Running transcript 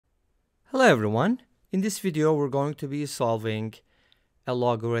Hello everyone. In this video we're going to be solving a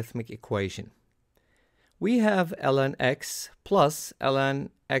logarithmic equation. We have ln x plus ln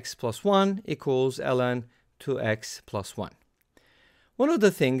x plus 1 equals ln 2x plus 1. One of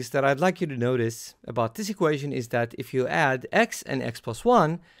the things that I'd like you to notice about this equation is that if you add x and x plus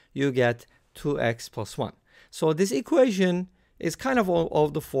 1, you get 2x plus 1. So this equation is kind of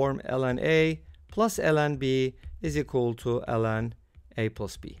the form ln a plus ln b is equal to ln a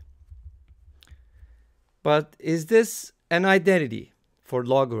plus b. But is this an identity for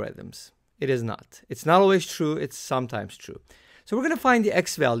logarithms? It is not. It's not always true. It's sometimes true. So we're going to find the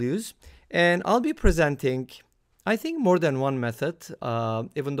x values, and I'll be presenting, I think, more than one method,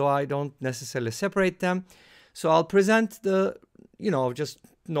 even though I don't necessarily separate them. So I'll present the, just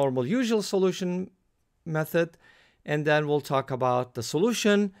normal usual solution method, and then we'll talk about the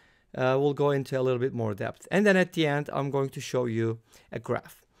solution. We'll go into a little bit more depth. And then at the end, I'm going to show you a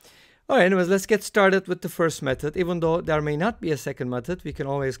graph. All right, anyways, let's get started with the first method. Even though there may not be a second method, we can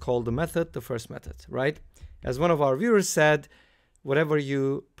always call the method the first method, right? As one of our viewers said, whatever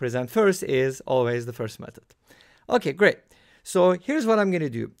you present first is always the first method. Okay, great. So here's what I'm going to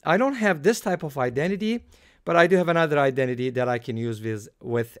do. I don't have this type of identity, but I do have another identity that I can use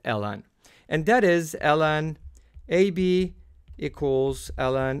with ln. And that is ln AB equals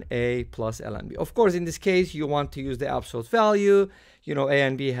ln A plus ln B. Of course, in this case, you want to use the absolute value. A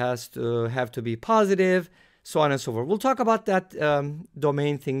and b have to be positive, so on and so forth. We'll talk about that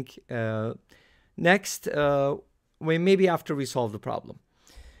domain thing next, maybe after we solve the problem.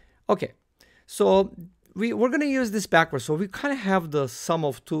 Okay, so we're going to use this backwards. So we kind of have the sum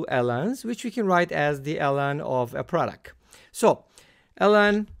of two ln's, which we can write as the ln of a product. So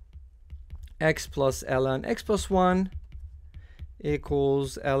ln x plus ln x plus 1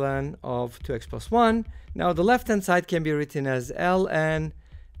 equals ln of 2x plus 1. Now the left hand side can be written as ln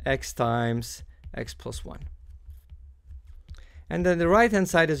x times x plus 1. And then the right hand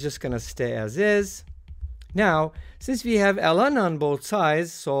side is just going to stay as is. Now, since we have ln on both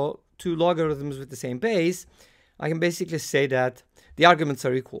sides, so two logarithms with the same base, I can basically say that the arguments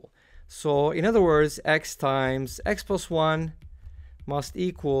are equal. So in other words, x times x plus 1 must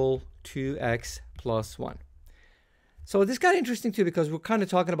equal 2x plus 1. So this got interesting too, because we're kind of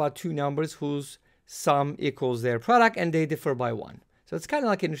talking about two numbers whose sum equals their product and they differ by 1. So it's kind of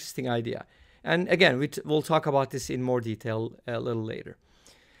like an interesting idea. And again, we'll talk about this in more detail a little later.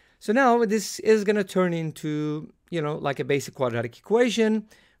 So now this is going to turn into, like a basic quadratic equation,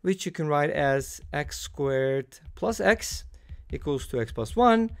 which you can write as x squared plus x equals 2x plus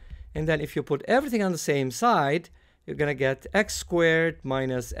 1. And then if you put everything on the same side, you're going to get x squared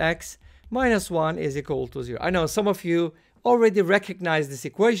minus x minus 1 is equal to 0. I know some of you already recognize this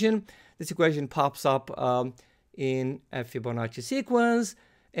equation. This equation pops up in a Fibonacci sequence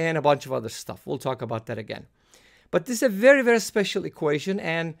and a bunch of other stuff. We'll talk about that again. But this is a very, very special equation,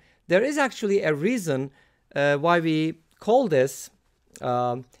 and there is actually a reason why we call this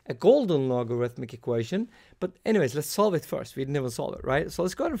a golden logarithmic equation. But anyways, let's solve it first. We didn't even solve it, right? So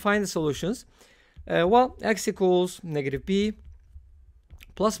let's go ahead and find the solutions. Well, x equals negative b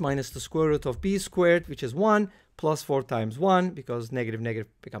plus minus the square root of b squared, which is 1, plus 4 times 1, because negative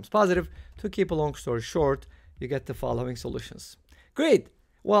becomes positive. To keep a long story short, you get the following solutions. Great.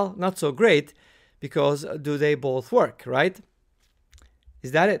 Well, not so great, because do they both work, right?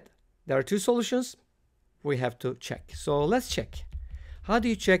 Is that it? There are two solutions. We have to check. So let's check. How do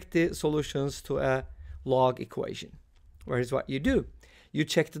you check the solutions to a log equation? Well, here's what you do. You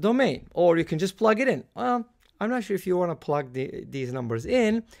check the domain, or you can just plug it in. Well, I'm not sure if you want to plug these numbers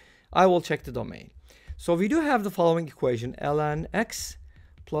in. I will check the domain. So we do have the following equation, ln x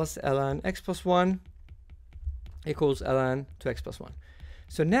plus ln x plus 1 equals ln 2x plus 1.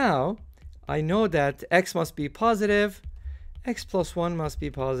 So now I know that x must be positive, x plus 1 must be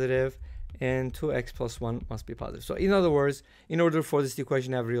positive, and 2x plus 1 must be positive. So in other words, in order for this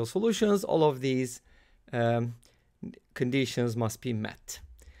equation to have real solutions, all of these conditions must be met.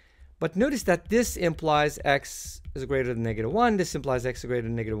 But notice that this implies x is greater than negative 1. This implies x is greater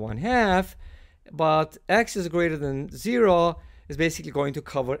than negative 1/2. But x is greater than 0 is basically going to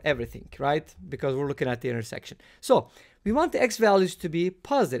cover everything, right? Because we're looking at the intersection. So we want the x values to be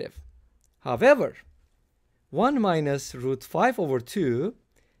positive. However, 1 minus root 5 over 2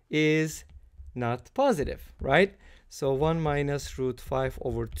 is not positive, right? So 1 minus root 5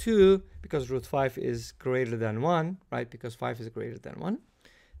 over 2, because root 5 is greater than 1, right? Because 5 is greater than 1.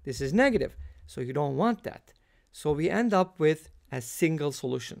 This is negative, so you don't want that. So we end up with a single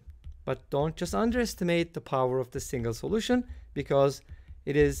solution. But don't just underestimate the power of the single solution, because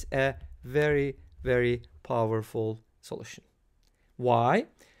it is a very, very powerful solution. Why?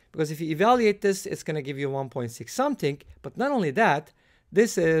 because if you evaluate this, it's going to give you 1.6 something. But not only that,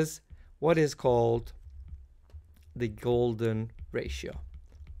 this is what is called the golden ratio.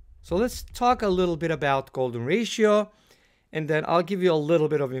 So let's talk a little bit about golden ratio, and then I'll give you a little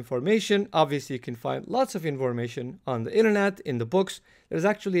bit of information. Obviously, you can find lots of information on the internet, in the books. There's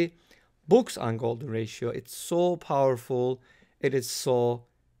actually books on golden ratio. It's so powerful. It is so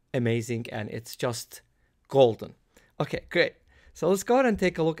amazing, and it's just golden. Okay, great. So let's go ahead and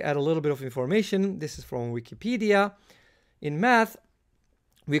take a look at a little bit of information. This is from Wikipedia. In math,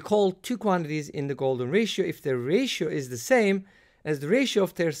 we call two quantities in the golden ratio if their ratio is the same as the ratio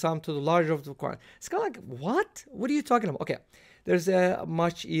of their sum to the larger of the quantity. It's kind of like, what? What are you talking about? Okay, there's a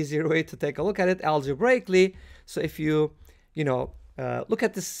much easier way to take a look at it algebraically. So if you, look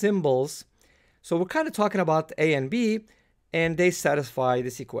at the symbols. So we're kind of talking about A and B, and they satisfy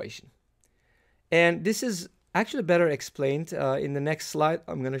this equation. And this is actually better explained in the next slide.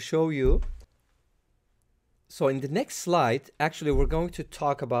 I'm going to show you. So in the next slide, actually, we're going to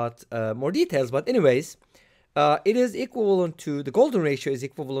talk about more details. But anyways, it is equivalent to, the golden ratio is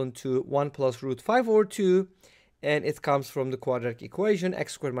equivalent to 1 plus root 5 over 2. And it comes from the quadratic equation,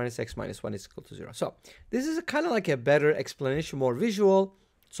 x squared minus x minus 1 is equal to 0. So this is kind of like a better explanation, more visual.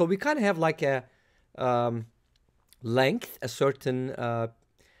 So we kind of have like a length, a certain,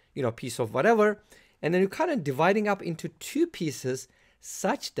 piece of whatever. And then you're kind of dividing up into two pieces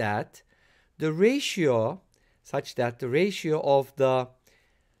such that the ratio of the,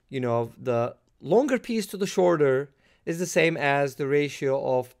 the longer piece to the shorter is the same as the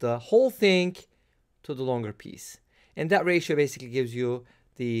ratio of the whole thing to the longer piece. And that ratio basically gives you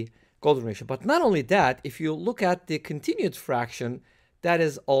the golden ratio. But not only that, if you look at the continued fraction, that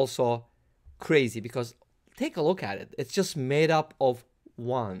is also crazy, because take a look at it. It's just made up of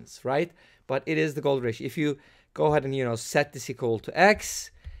ones, right? But it is the golden ratio. If you go ahead and, set this equal to x,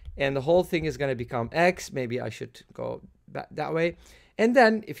 and the whole thing is going to become x, maybe I should go back that way. And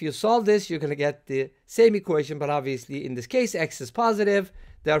then if you solve this, you're going to get the same equation, but obviously in this case, x is positive.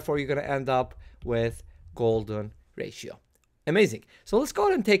 Therefore, you're going to end up with golden ratio. Amazing. So let's go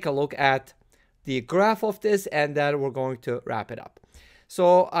ahead and take a look at the graph of this, and then we're going to wrap it up.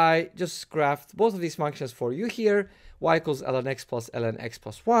 So I just graphed both of these functions for you here. Y equals ln x plus ln x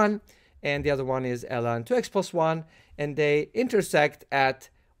plus 1, and the other one is ln 2x plus 1, and they intersect at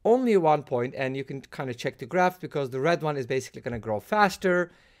only one point, and you can kind of check the graph because the red one is basically going to grow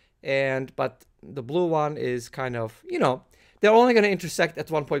faster, but the blue one is kind of, they're only going to intersect at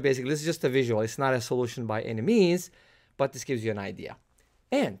one point basically. This is just a visual. It's not a solution by any means, but this gives you an idea.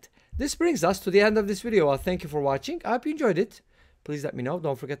 And this brings us to the end of this video. Well, thank you for watching. I hope you enjoyed it. Please let me know.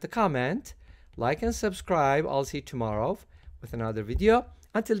 Don't forget to comment, like, and subscribe. I'll see you tomorrow with another video.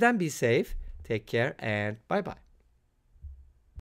 Until then, be safe, take care, and bye-bye.